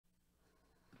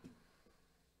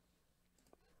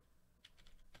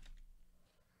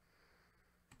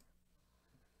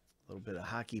A little bit of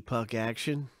hockey puck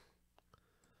action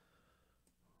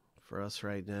for us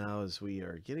right now as we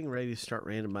are getting ready to start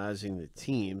randomizing the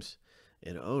teams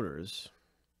and owners.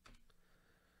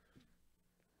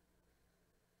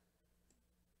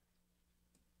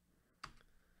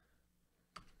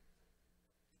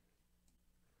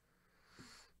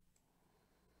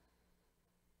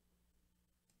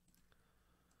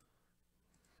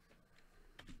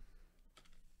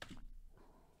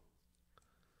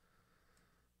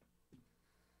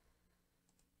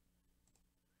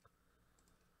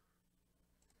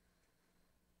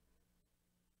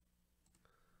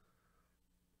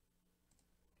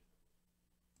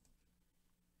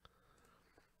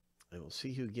 And we'll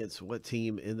see who gets what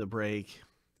team in the break.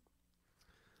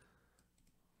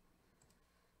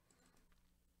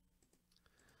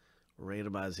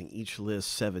 Randomizing each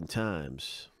list 7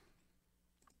 times.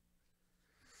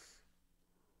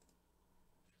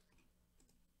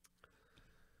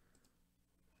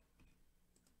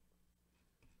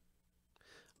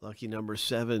 Lucky number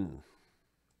 7.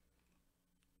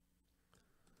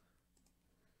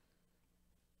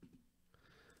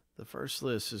 The first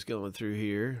list is going through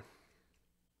here.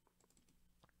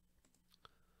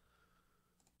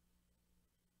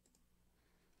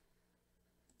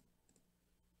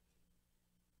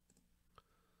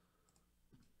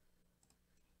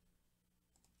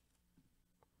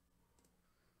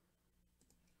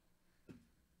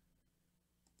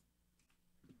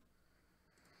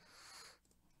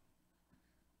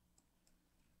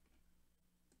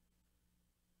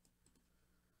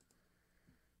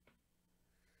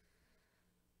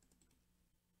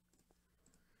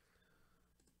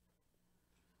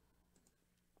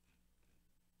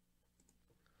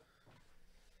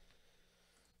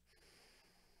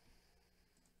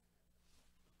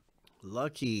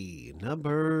 Lucky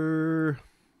number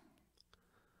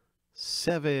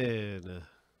 7.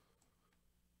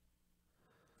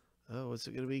 Oh, what's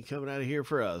it going to be coming out of here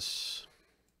for us?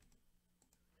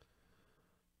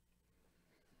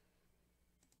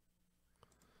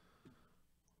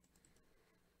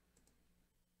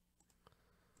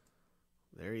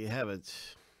 There you have it.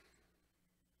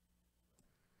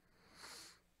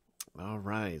 All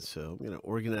right, so I'm going to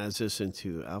organize this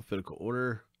into alphabetical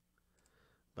order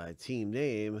by team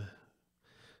name.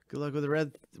 Good luck with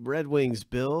the Red Wings,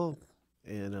 Bill,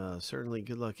 and certainly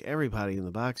good luck everybody in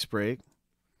the box break.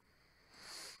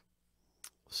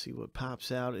 We'll see what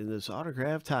pops out in this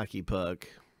autographed hockey puck.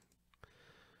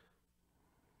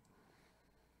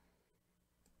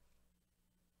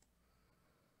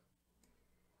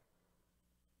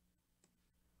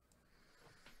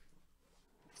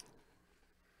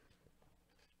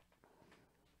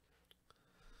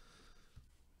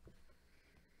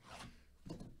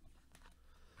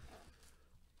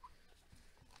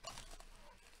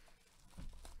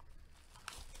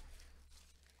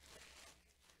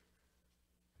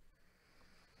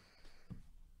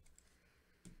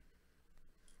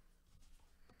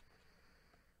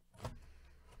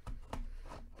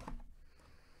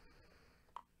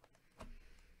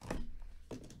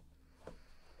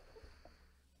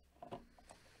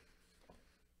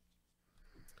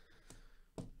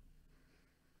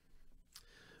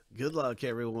 Good luck,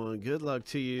 everyone. Good luck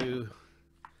to you.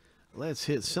 Let's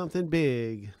hit something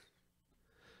big.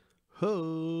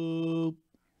 Hope.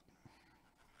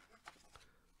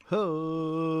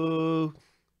 Ho.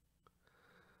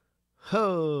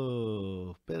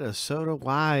 Ho. Minnesota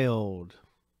Wild.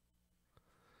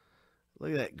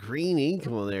 Look at that green ink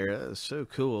on there. That is so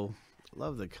cool.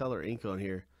 Love the color ink on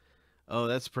here. Oh,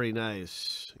 that's pretty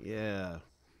nice. Yeah.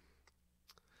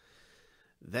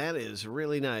 That is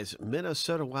really nice.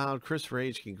 Minnesota Wild, Chris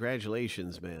Rage,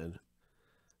 congratulations, man.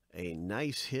 A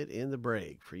nice hit in the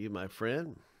break for you, my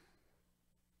friend.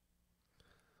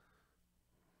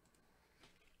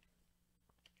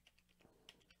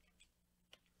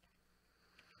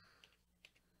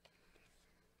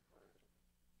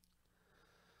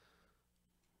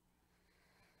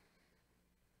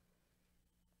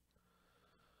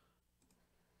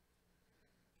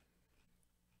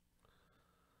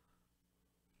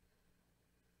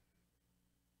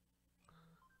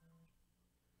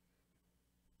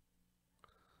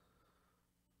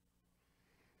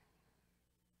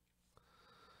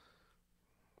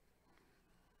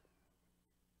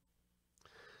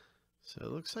 So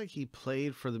it looks like he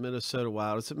played for the Minnesota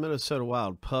Wild. It's a Minnesota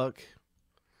Wild puck.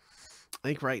 I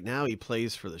think right now he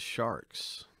plays for the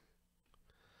Sharks.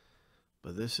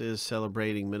 But this is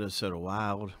celebrating Minnesota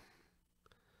Wild.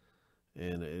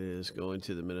 And it is going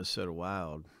to the Minnesota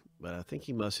Wild. But I think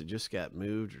he must have just got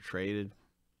moved or traded.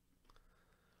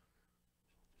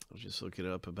 I was just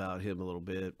looking up about him a little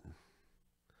bit.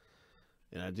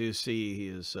 And I do see he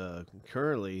is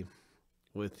currently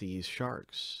with the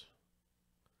Sharks.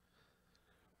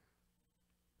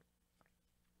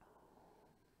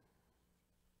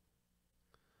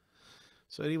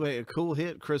 So anyway, a cool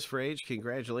hit, Christopher H.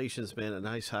 Congratulations, man. A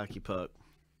nice hockey puck.